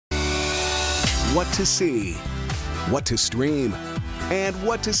What to see, what to stream, and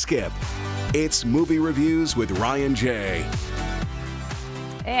what to skip. It's Movie Reviews with Ryan J.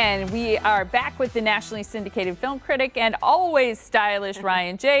 And we are back with the nationally syndicated film critic and always stylish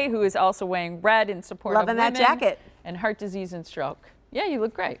Ryan J., who is also wearing red in support of women. Loving that jacket. And heart disease and stroke. Yeah, you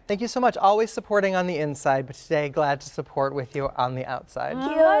look great. Thank you so much. Always supporting on the inside, but today glad to support with you on the outside.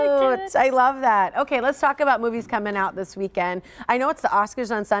 Cute. I love that. Okay, let's talk about movies coming out this weekend. I know it's the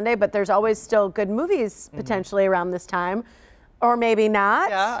Oscars on Sunday, but there's always still good movies potentially around this time. Or maybe not.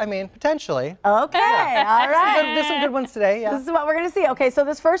 Yeah, I mean, potentially. Okay, all right. There's some good ones today, yeah. This is what we're going to see. Okay, so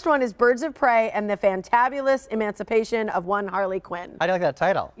this first one is Birds of Prey and the Fantabulous Emancipation of One Harley Quinn. I like that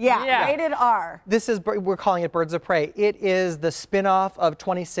title. Yeah, rated R. This is, we're calling it Birds of Prey. It is the spin-off of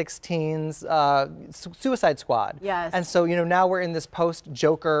 2016's Suicide Squad. Yes. And so, you know, now we're in this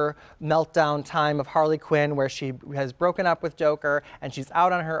post-Joker meltdown time of Harley Quinn where she has broken up with Joker and she's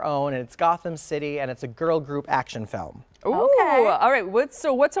out on her own, and it's Gotham City, and it's a girl group action film. Ooh, okay. All right. What's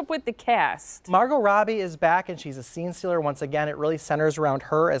up with the cast? Margot Robbie is back, and she's a scene stealer once again. It really centers around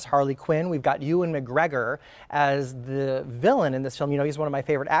her as Harley Quinn. We've got Ewan McGregor as the villain in this film. You know, he's one of my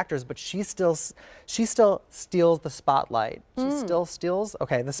favorite actors, but she still steals the spotlight. She still steals,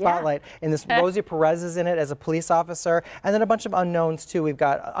 okay, the spotlight. In this, Rosie Perez is in it as a police officer, and then a bunch of unknowns too. We've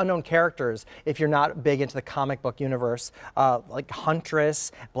got unknown characters if you're not big into the comic book universe, like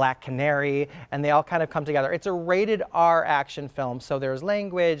Huntress, Black Canary, and they all kind of come together. It's a rated R action film, so there's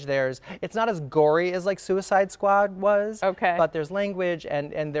language, it's not as gory as like Suicide Squad was, but there's language,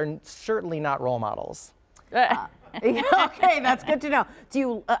 and they're certainly not role models. Okay, that's good to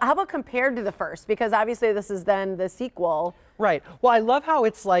know. How about compared to the first? Because obviously this is then the sequel. Right. Well, I love how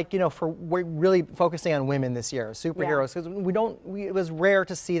it's like, you know, we're really focusing on women this year, superheroes, because it was rare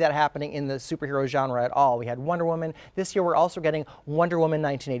to see that happening in the superhero genre at all. We had Wonder Woman. This year we're also getting Wonder Woman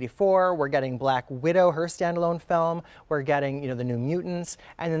 1984. We're getting Black Widow, her standalone film. We're getting, you know, the New Mutants,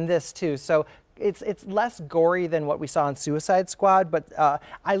 and then this too. So it's less gory than what we saw in Suicide Squad, but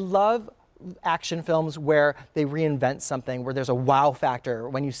I love action films where they reinvent something, where there's a wow factor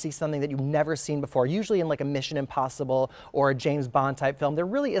when you see something that you've never seen before. Usually in like a Mission Impossible or a James Bond type film, there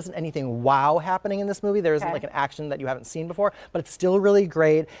really isn't anything wow happening in this movie. There isn't like an action that you haven't seen before, but it's still really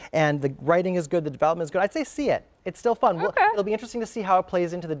great, and the writing is good, the development is good. I'd say see it. It's still fun. It'll be interesting to see how it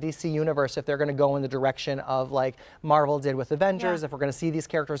plays into the DC universe, if they're going to go in the direction of like Marvel did with Avengers, if we're going to see these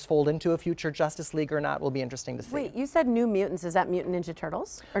characters fold into a future Justice League or not, will be interesting to see. Wait, you said New Mutants. Is that Mutant Ninja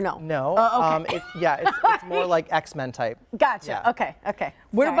Turtles or no? No. Okay. It's more like X-Men type. Gotcha. Yeah. Okay.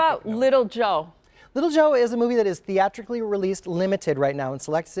 What about Little Joe? Little Joe is a movie that is theatrically released, limited right now in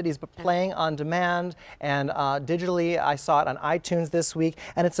select cities, but playing on demand and digitally. I saw it on iTunes this week,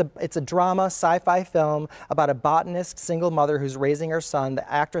 and it's a drama sci-fi film about a botanist single mother who's raising her son.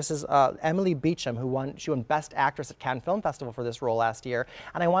 The actress is Emily Beecham, she won Best Actress at Cannes Film Festival for this role last year,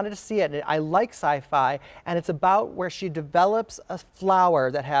 and I wanted to see it. I like sci-fi, and it's about where she develops a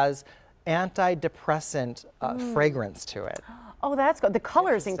flower that has antidepressant fragrance to it. Oh, that's good. The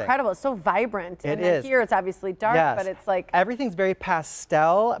color is incredible. It's so vibrant. It is. Here it's obviously dark, but it's like... Everything's very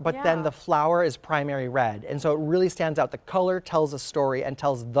pastel, but then the flower is primary red. And so it really stands out. The color tells a story and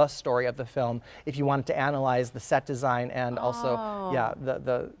tells the story of the film if you wanted to analyze the set design and also,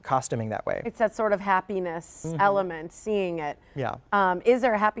 the costuming that way. It's that sort of happiness element, seeing it. Yeah. Is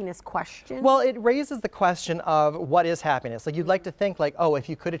there a happiness question? Well, it raises the question of what is happiness? Like, you'd like to think like, oh, if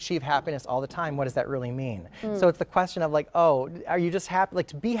you could achieve happiness all the time, what does that really mean? So it's the question of like, oh, are you just happy? Like,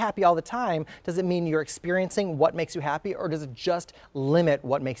 to be happy all the time, does it mean you're experiencing what makes you happy, or does it just limit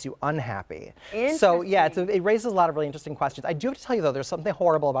what makes you unhappy? So yeah, it raises a lot of really interesting questions. I do have to tell you though, there's something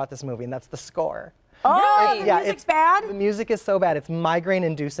horrible about this movie, and that's the score. Oh, the music's bad? The music is so bad, it's migraine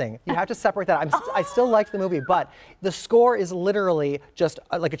inducing. You have to separate that. I still like the movie, but the score is literally just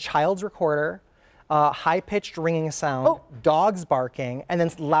like a child's recorder, high-pitched ringing sound, dogs barking, and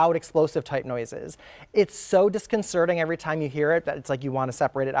then loud explosive type noises. It's so disconcerting every time you hear it that it's like you want to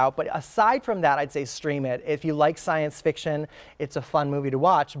separate it out. But aside from that, I'd say stream it. If you like science fiction, it's a fun movie to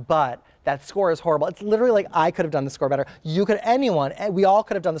watch, but that score is horrible. It's literally like I could have done the score better. You could, anyone, we all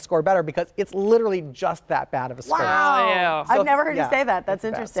could have done the score better because it's literally just that bad of a score. Wow. So, I've never heard you say that. That's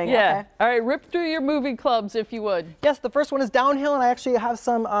interesting. Yeah. Okay. All right, rip through your movie clubs if you would. Yes, the first one is Downhill, and I actually have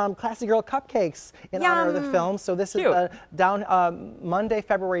some Classy Girl cupcakes in honor of the film. So this is Monday,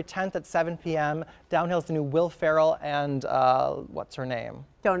 February 10th at 7 p.m. Downhill is the new Will Ferrell and what's her name?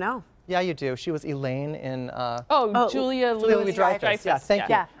 Don't know. Yeah, you do. She was Elaine in. Julia Louis-Dreyfus. Yeah, thank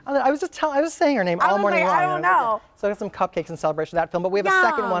you. Yeah. I was just saying her name all morning long. I don't know. So I got some cupcakes in celebration of that film. But we have a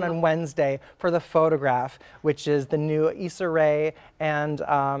second one on Wednesday for The Photograph, which is the new Issa Rae, and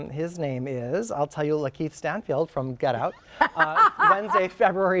his name is, I'll tell you, Lakeith Stanfield from Get Out. Wednesday,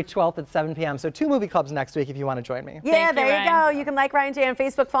 February 12th at 7 p.m. So 2 movie clubs next week if you want to join me. Yeah, there you go. You can like Ryan J on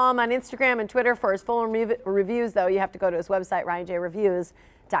Facebook, follow him on Instagram and Twitter for his full reviews, though. You have to go to his website,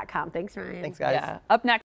 ryanjreviews.com. Thanks, Ryan. Thanks, guys. Yeah. Up next.